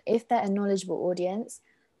important. If they're a knowledgeable audience,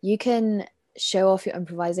 you can show off your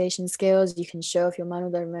improvisation skills, you can show off your mano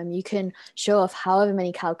de rem, you can show off however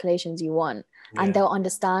many calculations you want, and they'll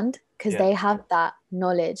understand because they have that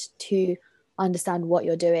knowledge to understand what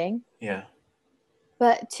you're doing.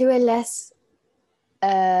 But to a less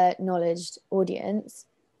knowledge audience,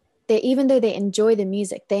 even though they enjoy the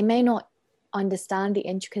music, they may not understand the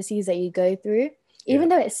intricacies that you go through, even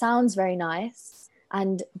though it sounds very nice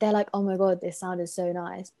and they're like, oh my god, this sound is so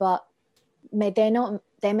nice, but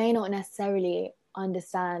they may not necessarily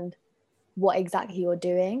understand what exactly you're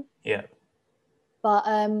doing. But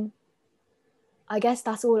I guess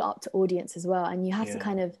that's all up to audience as well, and you have to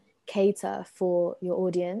kind of cater for your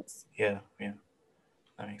audience. That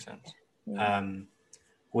makes sense.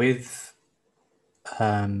 With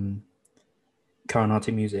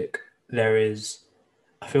Carnatic music,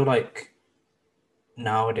 I feel like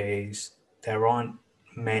nowadays there aren't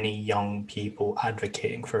many young people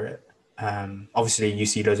advocating for it. Obviously you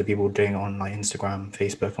see loads of people doing it on like Instagram,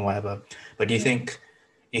 Facebook and whatever, but do you think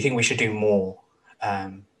we should do more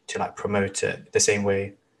to like promote it the same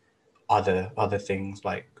way other things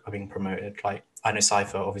like are being promoted? Like I know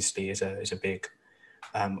Cypher obviously is a big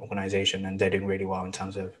organization and they're doing really well in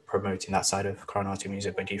terms of promoting that side of Carnatic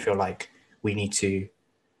music, but do you feel like we need to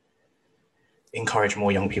encourage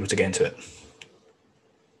more young people to get into it?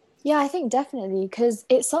 Yeah, I think definitely, because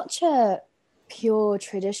it's such a pure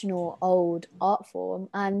traditional old art form,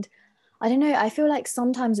 and I don't know, I feel like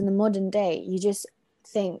sometimes in the modern day you just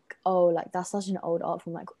think, oh, like that's such an old art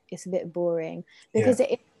form, like it's a bit boring, because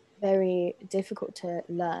it is very difficult to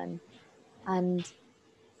learn, and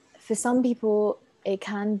for some people it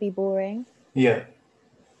can be boring.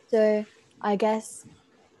 So I guess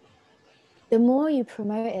the more you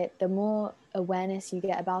promote it, the more awareness you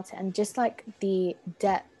get about it, and just like the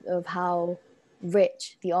depth of how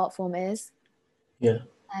rich the art form is.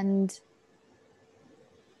 And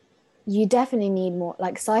you definitely need more.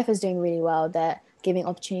 Like Cypher's doing really well. They're giving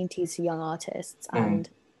opportunities to young artists and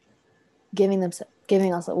giving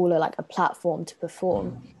us all like a platform to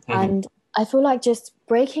perform. And I feel like just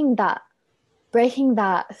breaking that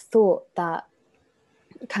thought that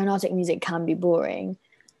Carnatic music can be boring,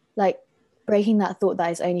 like breaking that thought that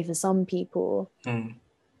it's only for some people,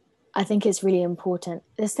 I think it's really important.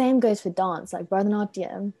 The same goes for dance, like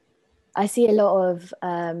Bharatanatyam. I see a lot of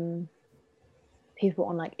people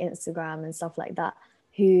on like Instagram and stuff like that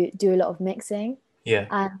who do a lot of mixing.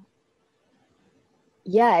 And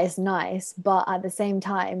it's nice, but at the same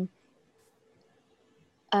time,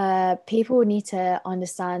 people need to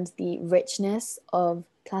understand the richness of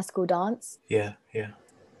classical dance.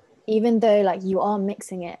 Even though like you are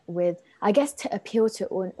mixing it with, I guess to appeal to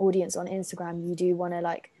an audience on Instagram, you do want to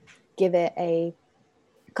like give it a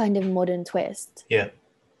kind of modern twist,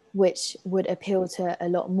 which would appeal to a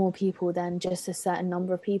lot more people than just a certain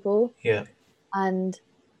number of people.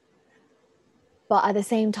 But at the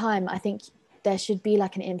same time, I think there should be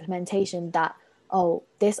like an implementation that, oh,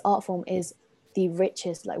 this art form is the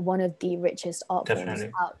richest, like one of the richest art forms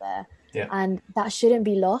out there. And that shouldn't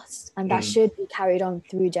be lost, and that should be carried on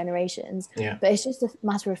through generations. But it's just a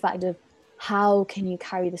matter of fact of how can you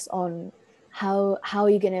carry this on? How are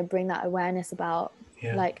you going to bring that awareness about?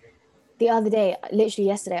 Like the other day, literally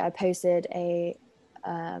yesterday, I posted a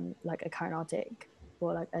like a Carnatic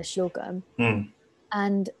or like a shlokam,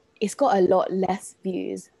 and it's got a lot less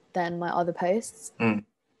views than my other posts and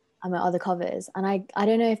my other covers. And I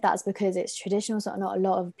don't know if that's because it's traditional, so not a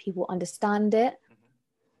lot of people understand it,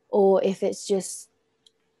 or if it's just,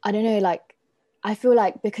 I don't know, like I feel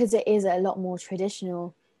like because it is a lot more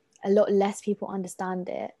traditional, a lot less people understand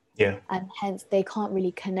it, and hence they can't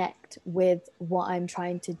really connect with what I'm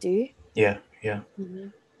trying to do. That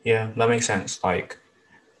makes sense. Like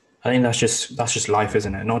I think that's just life,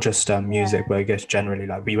 isn't it? Not just music, but I guess generally,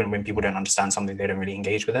 like when people don't understand something, they don't really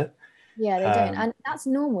engage with it. They don't, and that's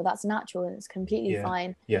normal, that's natural, and it's completely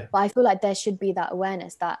fine. But I feel like there should be that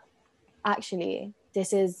awareness that actually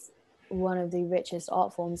this is one of the richest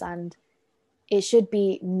art forms, and it should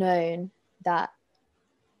be known that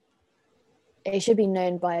it should be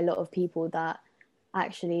known by a lot of people that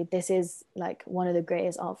actually this is like one of the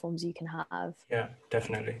greatest art forms you can have. Yeah,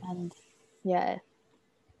 definitely. And yeah,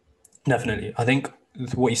 definitely. I think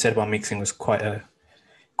what you said about mixing was quite a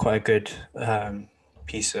good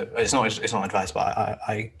piece of, it's not advice, but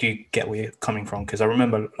I do get where you're coming from, because I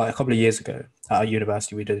remember like a couple of years ago at our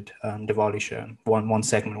university we did Diwali show, and one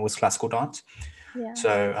segment was classical dance. yeah,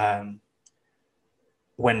 So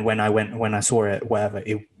when I saw it, whatever,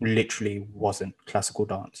 it literally wasn't classical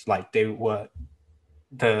dance. Like they were,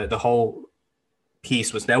 the whole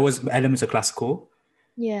piece was, there was elements of classical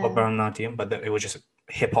yeah. or Bharatanatyam, but it was just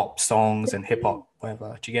hip hop songs and hip hop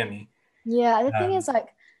whatever. Do you get me? Yeah, the thing is, like,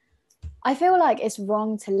 I feel like it's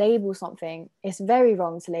wrong to label something. It's very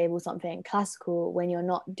wrong to label something classical when you're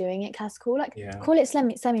not doing it classical. Like, call it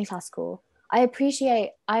semi-classical. I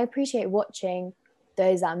appreciate watching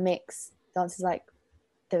those that mix dances, like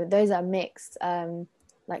those that mix,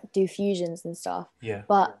 like do fusions and stuff. Yeah.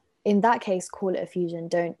 But in that case, call it a fusion.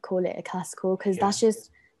 Don't call it a classical, because that's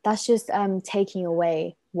just taking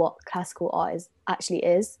away what classical art actually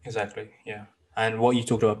is. Exactly. Yeah. And what you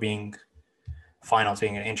talked about being fine arts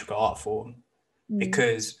being an intricate art form,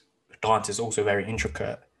 because dance is also very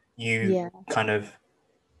intricate, you kind of,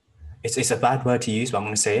 it's a bad word to use, but I'm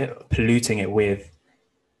going to say it, polluting it with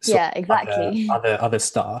exactly other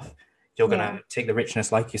stuff. You're going to take the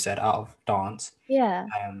richness, like you said, out of dance.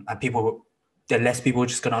 And less people are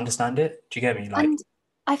just going to understand it. Do you get me? Like, and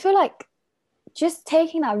I feel like just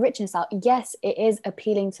taking that richness out, yes, it is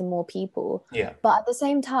appealing to more people, but at the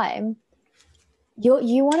same time,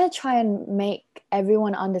 you want to try and make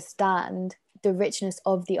everyone understand the richness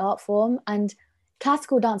of the art form. And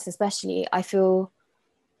classical dance especially, I feel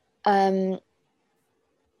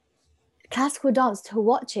classical dance, to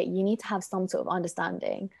watch it, you need to have some sort of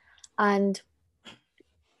understanding. And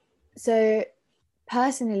so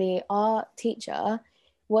personally, our teacher,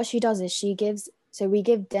 what she does is we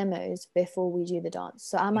give demos before we do the dance.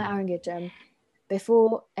 So at my Arangutam,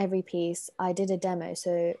 before every piece, I did a demo.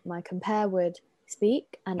 So my compare would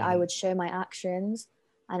speak, and I would show my actions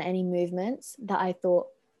and any movements that I thought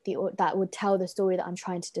that would tell the story that I'm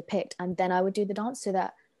trying to depict, and then I would do the dance so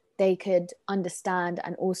that they could understand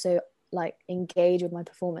and also like engage with my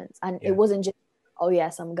performance. And it wasn't just, oh yeah,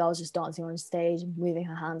 some girl's just dancing on stage, moving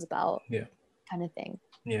her hands about, kind of thing.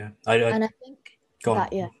 And I think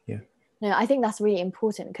I think that's really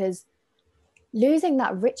important, because losing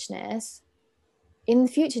that richness in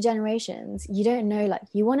future generations, you don't know, like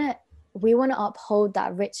we want to uphold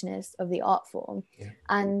that richness of the art form,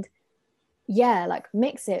 and like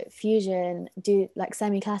mix it, fusion, do like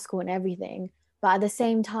semi-classical and everything, but at the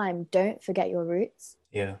same time, don't forget your roots.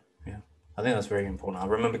 I think that's very important. I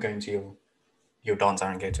remember going to your dance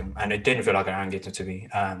Arangutam, and it didn't feel like an Arangutam to me.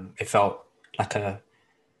 It felt like a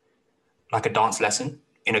dance lesson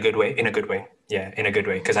in a good way,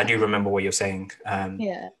 because I do remember what you're saying. And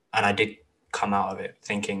I did come out of it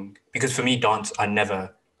thinking, because for me, dance, I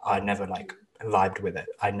never like vibed with it.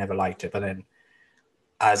 I never liked it. But then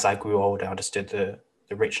as I grew older, I understood the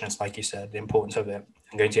richness, like you said, the importance of it,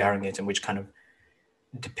 and going to Arangutam, which kind of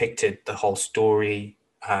depicted the whole story,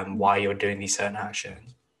 why you're doing these certain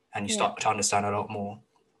actions, and you start to understand a lot more.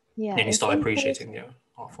 And you start appreciating the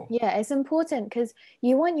art form. It's important, because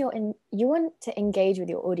you want to engage with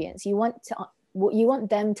your audience. You want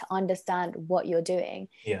them to understand what you're doing.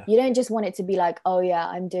 You don't just want it to be like, oh yeah,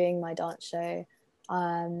 I'm doing my dance show,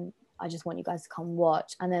 I just want you guys to come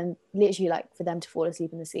watch, and then literally like for them to fall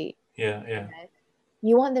asleep in the seat. You know?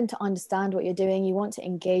 You want them to understand what you're doing. You want to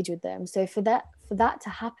engage with them. So for that to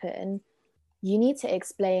happen, you need to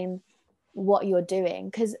explain what you're doing,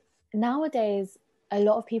 because nowadays a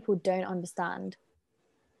lot of people don't understand,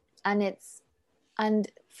 and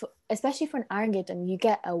especially for an Arangutam, you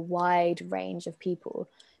get a wide range of people.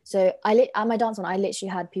 So at my dance one, I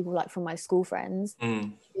literally had people like from my school friends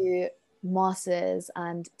to masters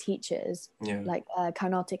and teachers, like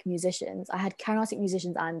Carnatic musicians. I had Carnatic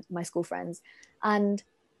musicians and my school friends. And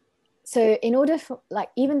so in order for, like,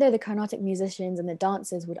 even though the Carnatic musicians and the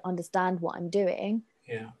dancers would understand what I'm doing,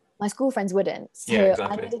 my school friends wouldn't. So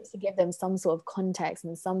I needed to give them some sort of context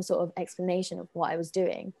and some sort of explanation of what I was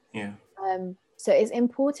doing. So it's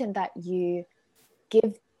important that you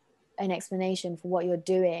give an explanation for what you're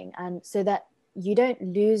doing, and so that you don't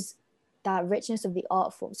lose that richness of the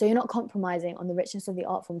art form. So you're not compromising on the richness of the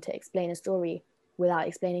art form to explain a story without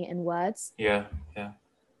explaining it in words. No,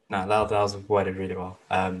 that was worded really well.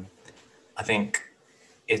 I think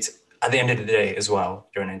it's, at the end of the day as well,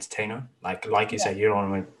 you're an entertainer. Like you said, you don't want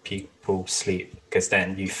to make people sleep, because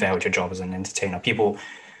then you failed your job as an entertainer. People,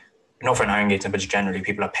 not for an Arangutam, but generally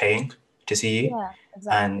people are paying to see you.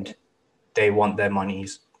 Exactly. And they want their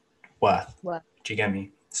money's worth. What? Do you get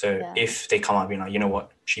me? So if they come out being like, you know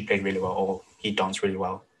what, she played really well or he danced really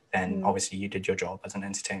well, then obviously you did your job as an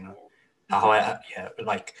entertainer.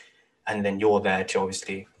 And then you're there to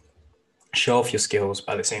obviously show off your skills,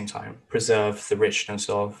 but at the same time preserve the richness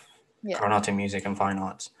of Carnatic music and fine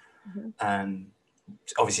arts, and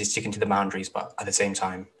obviously sticking to the boundaries, but at the same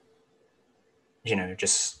time, you know,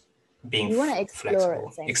 just being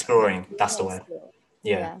flexible, exploring. That's the word.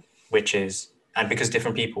 Yeah. Which is, and because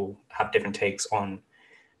different people have different takes on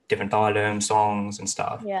different dialect songs and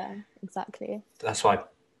stuff. Yeah, exactly. That's why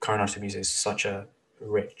Carnatic music is such a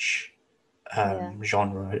rich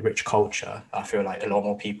genre, rich culture. I feel like a lot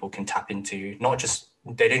more people can tap into. Not just,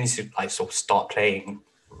 they don't need to like sort of start playing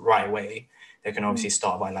right away. They can obviously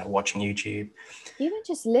start by like watching YouTube. Even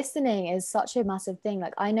just listening is such a massive thing.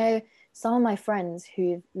 Like I know some of my friends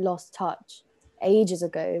who've lost touch ages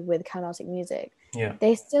ago with Carnatic music. Yeah,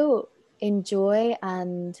 they still enjoy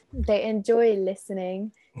listening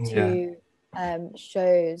to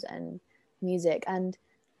shows and music, and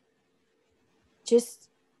just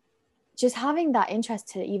having that interest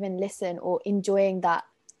to even listen or enjoying that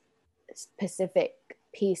specific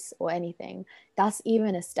piece or anything, that's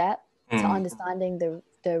even a step to understanding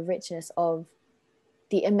the richness of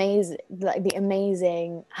the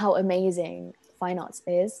amazing how amazing fine arts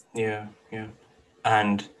is.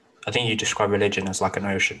 And I think you describe religion as like an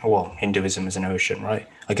ocean. Well, Hinduism is an ocean, right?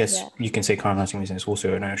 I guess you can say Carnatic music is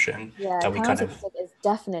also an ocean. That we Carnatic music is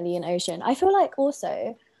definitely an ocean. I feel like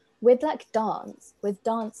also with dance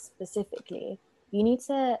specifically, you need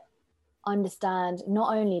to understand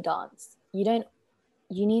not only dance. You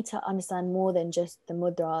need to understand more than just the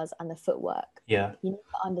mudras and the footwork. Yeah. You need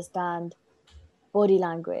to understand body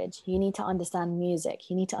language. You need to understand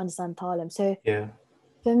music. You need to understand talam. So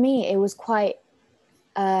for me, it was quite,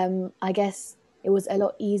 I guess it was a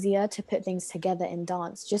lot easier to put things together in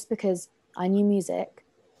dance just because I knew music,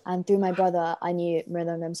 and through my brother, I knew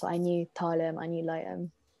mridangam, so I knew talam, I knew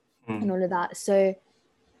layam, and all of that. So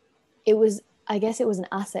I guess it was an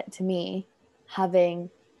asset to me having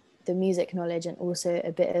the music knowledge and also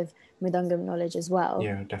a bit of mridangam knowledge as well.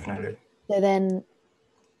 Yeah, definitely. So then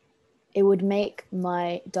it would make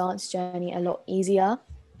my dance journey a lot easier.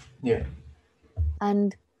 Yeah.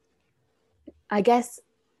 And I guess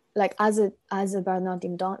like as a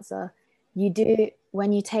Bharatanatyam dancer, you do,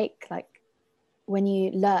 when you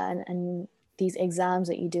learn and these exams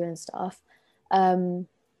that you do and stuff,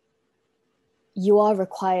 you are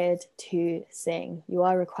required to sing. You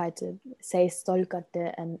are required to say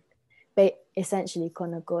stolkatte and essentially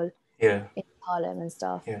konakol in talam and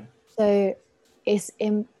stuff. Yeah. So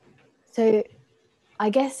so I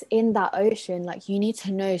guess in that ocean, like you need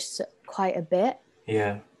to know quite a bit.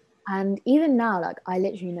 Yeah. And even now, like I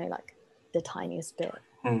literally know like the tiniest bit.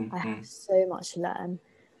 I have so much to learn.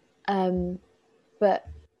 But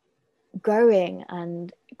growing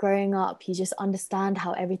up, you just understand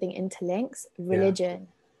how everything interlinks: religion,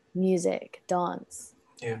 music, dance,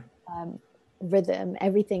 rhythm,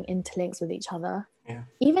 everything interlinks with each other. Yeah.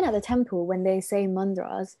 Even at the temple, when they say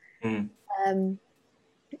mantras,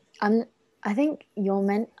 I think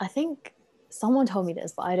someone told me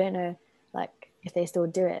this, but I don't know like if they still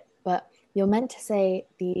do it, but you're meant to say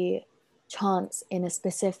the chants in a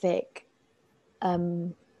specific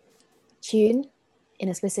tune, in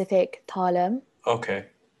a specific talam. Okay.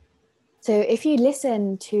 So if you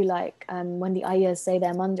listen to like when the ayahs say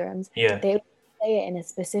their mandarams, they say it in a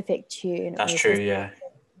specific tune. That's true. Yeah.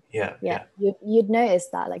 You'd notice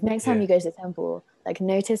that. Like next time you go to the temple, like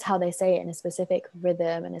notice how they say it in a specific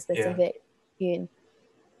rhythm and a specific tune.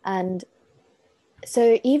 And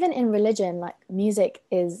so even in religion, like music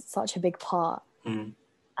is such a big part, and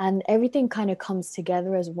everything kind of comes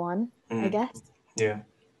together as one, I guess. Yeah,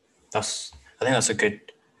 I think that's a good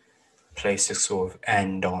place to sort of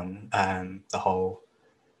end on, the whole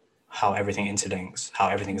how everything interlinks, how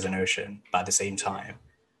everything is an ocean, but at the same time,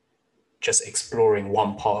 just exploring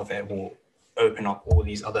one part of it will open up all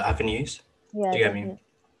these other avenues. Yeah, do you get me?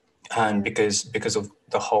 And because of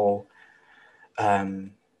the whole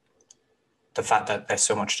the fact that there's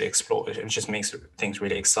so much to explore, it just makes things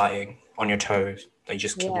really exciting, on your toes. They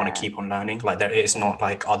just want to keep on learning. Like there is not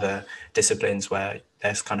like other disciplines where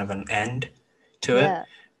there's kind of an end to it.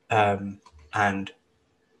 And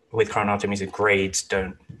with Carnatic music, grades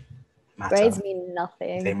don't matter. Grades mean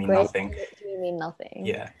nothing. They mean nothing. Literally mean nothing.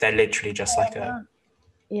 Yeah, they're literally just like a...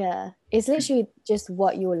 Yeah, it's literally just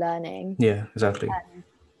what you're learning. Yeah, exactly. And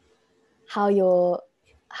how you're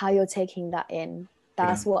taking that in.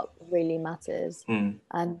 That's what really matters.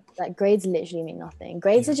 And like grades literally mean nothing.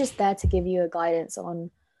 Grades are just there to give you a guidance on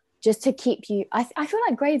just to keep you. I feel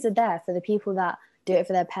like grades are there for the people that do it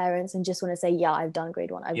for their parents and just want to say, yeah, I've done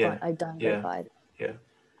grade 1, I've done grade 5. Yeah.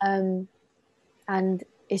 And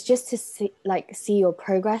it's just to see your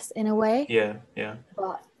progress in a way. Yeah.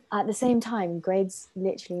 But at the same time, grades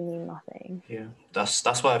literally mean nothing. Yeah,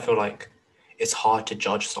 that's why I feel like it's hard to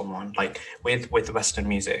judge someone. Like with Western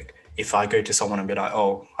music, if I go to someone and be like,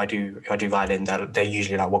 oh, I do violin, they're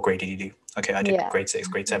usually like, what grade did you do? Okay, I did grade 6,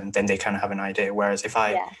 grade 7. Then they kind of have an idea. Whereas if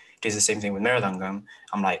I do the same thing with Miralangam,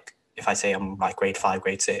 I'm like, if I say I'm like grade 5,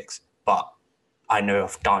 grade 6, but I know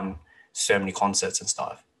I've done so many concerts and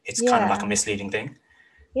stuff, it's kind of like a misleading thing.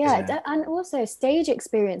 Yeah, and also stage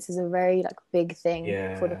experience is a very like big thing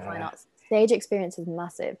for the fine arts. Stage experience is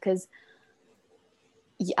massive because,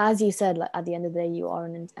 as you said, like at the end of the day, you are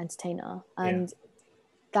an entertainer, and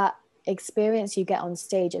that experience you get on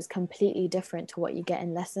stage is completely different to what you get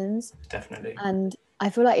in lessons. Definitely. And I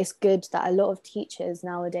feel like it's good that a lot of teachers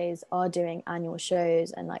nowadays are doing annual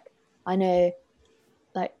shows, and like I know,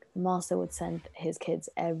 like Master would send his kids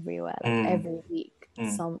everywhere, like every week,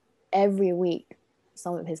 every week.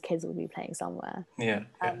 Some of his kids will be playing somewhere.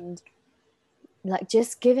 And like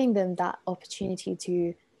just giving them that opportunity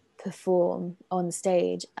to perform on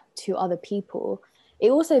stage to other people, it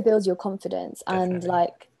also builds your confidence. Definitely. And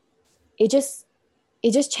like it just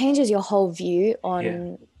changes your whole view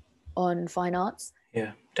on fine arts.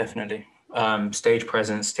 Yeah, definitely. Stage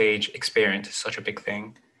presence, stage experience is such a big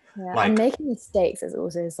thing. And making mistakes is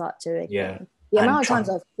also such a big thing. The amount of times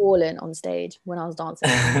I've fallen on stage when I was dancing.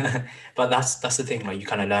 But that's the thing, like you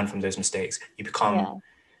kind of learn from those mistakes. You become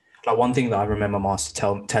like, one thing that I remember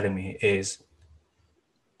Master telling me is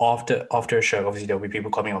after a show, obviously there'll be people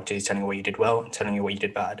coming up to you telling you what you did well and telling you what you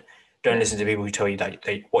did bad. Don't listen to people who tell you that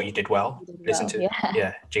what you did well. Listen to do you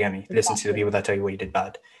get me? Exactly. Listen to the people that tell you what you did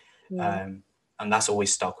bad. And that's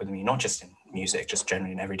always stuck with me, not just in music, just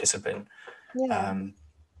generally in every discipline.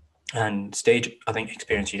 And stage, I think,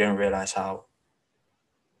 experience, you don't realize how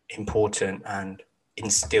important and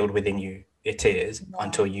instilled within you it is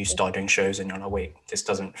until you start doing shows and you're like, wait, this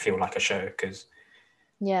doesn't feel like a show because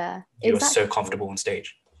you're so comfortable on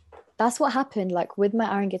stage. That's what happened like with my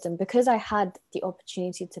Arangitam, because I had the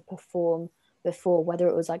opportunity to perform before, whether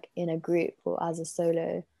it was like in a group or as a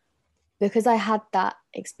solo, because I had that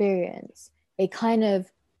experience, it kind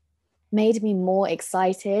of made me more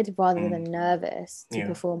excited rather than nervous to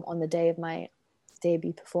perform on the day of my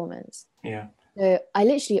debut performance. So I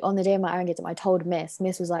literally, on the day of my Arangitam, I told Miss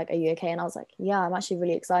was like, are you okay? And I was like, yeah, I'm actually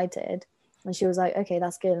really excited. And she was like, okay,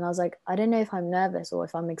 that's good. And I was like, I don't know if I'm nervous or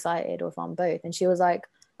if I'm excited or if I'm both. And she was like,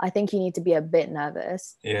 I think you need to be a bit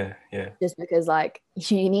nervous. Just because like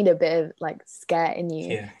you need a bit of like scare in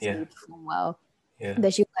you to perform well.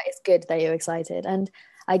 But she was like, it's good that you're excited. And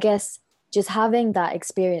I guess just having that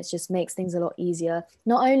experience just makes things a lot easier,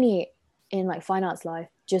 not only in like fine arts life,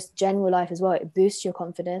 just general life as well. It boosts your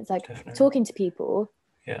confidence. Like talking to people.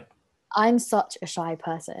 I'm such a shy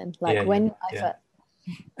person. Like when I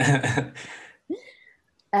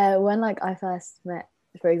first met,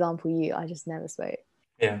 for example, you, I just never spoke.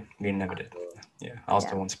 Yeah, we never did. I was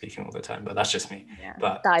the one speaking all the time, but that's just me.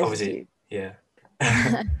 But that is obviously,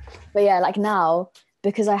 but yeah, like now,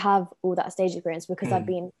 because I have all that stage experience, because I've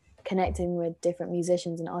been connecting with different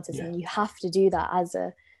musicians and artists, and you have to do that as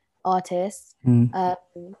a artist.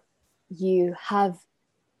 You have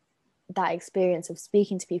that experience of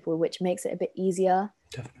speaking to people, which makes it a bit easier.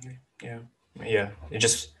 Definitely. It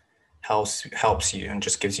just helps you and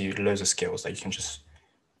just gives you loads of skills that you can just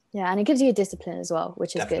and it gives you a discipline as well,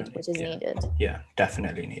 which is good, which is needed.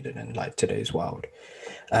 Definitely needed in like today's world.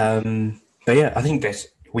 But I think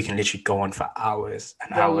we can literally go on for hours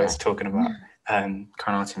and hours talking about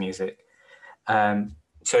Carnatic music.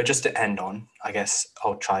 So just to end on, I guess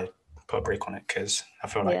I'll try put a break on it because I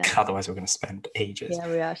feel like otherwise we're going to spend ages.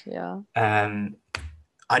 We actually are.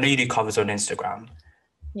 I know you do covers on Instagram.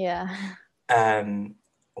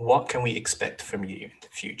 What can we expect from you in the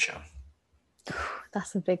future?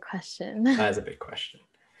 That's a big question. That is a big question.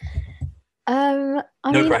 No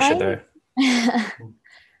pressure though.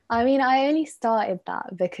 I mean, I only started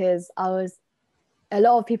that because a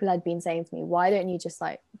lot of people had been saying to me, why don't you just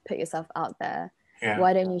like put yourself out there?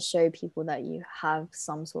 Why don't you show people that you have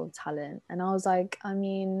some sort of talent? And I was like, I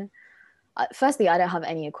mean, firstly, I don't have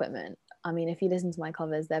any equipment. I mean, if you listen to my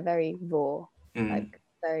covers, they're very raw, like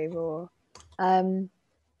very raw. And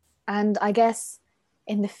I guess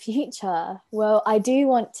in the future, well, I do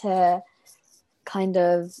want to kind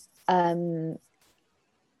of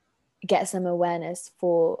get some awareness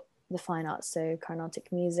for the fine arts, so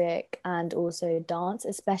Carnatic music and also dance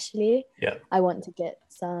especially. I want to get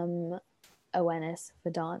some awareness for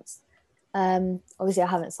dance, Obviously I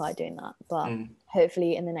haven't started doing that, but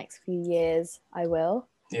hopefully in the next few years I will.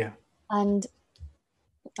 Yeah. And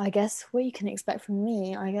I guess what you can expect from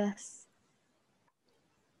me, I guess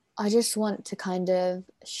I just want to kind of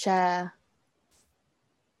share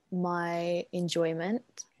my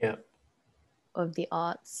enjoyment of the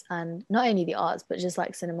arts, and not only the arts but just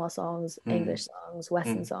like cinema songs, English songs,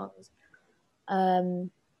 Western songs.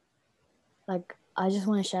 Like I just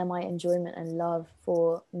want to share my enjoyment and love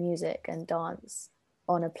for music and dance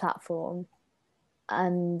on a platform,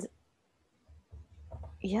 and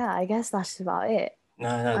yeah, I guess that's about it.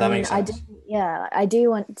 No, that makes sense. I do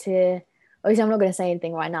want to. Obviously, I'm not going to say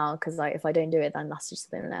anything right now because like if I don't do it, then that's just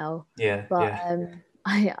a bit of an L. Yeah. But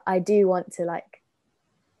I do want to like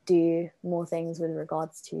do more things with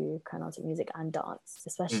regards to Carnatic music and dance,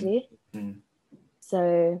 especially.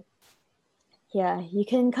 So yeah, you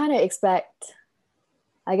can kind of expect,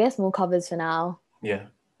 I guess, more covers for now. Yeah.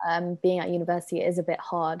 Being at university is a bit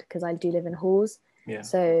hard because I do live in halls. Yeah.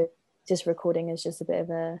 So just recording is just a bit of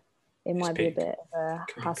a. It might be a bit of a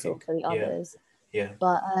hassle for the others. Yeah.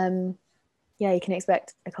 But yeah, you can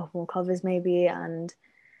expect a couple more covers maybe, and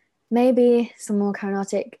maybe some more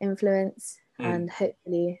Carnatic influence, and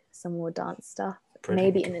hopefully some more dance stuff.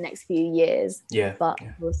 Brilliant. Maybe in the next few years. Yeah. But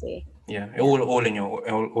we'll see. Yeah. All in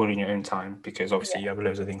your own time, because obviously you have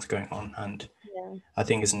loads of things going on, and I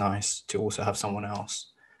think it's nice to also have someone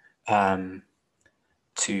else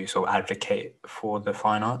to sort of advocate for the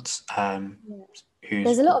fine arts.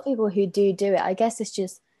 There's a lot of people who do it. I guess it's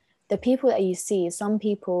just the people that you see. Some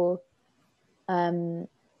people, you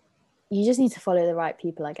just need to follow the right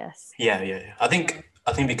people, I guess. Yeah. I think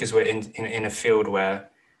because we're in a field where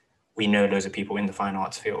we know loads of people in the fine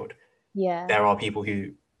arts field. Yeah. There are people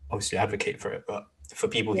who obviously advocate for it, but for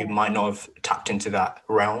people who might not have tapped into that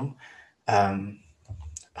realm,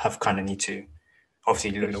 have kind of need to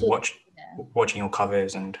obviously watching your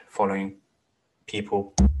covers and following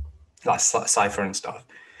people like Cypher and stuff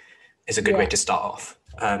is a good way to start off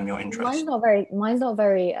your interest. Mine's not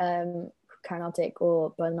very Carnatic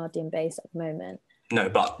or Bernardian based at the moment. No,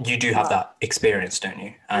 but you do have that experience, don't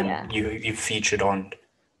you? And you've featured on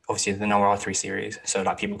obviously the Noah R3 series, so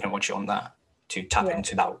like people can watch it on that to tap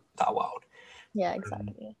into that world. Yeah,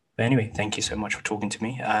 exactly. But anyway, thank you so much for talking to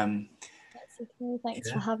me. That's okay.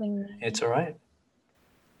 Thanks for having me. It's all right.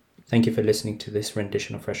 Thank you for listening to this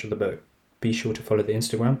rendition of Fresh of the Boat. Be sure to follow the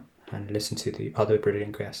Instagram and listen to the other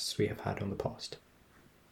brilliant guests we have had on the past.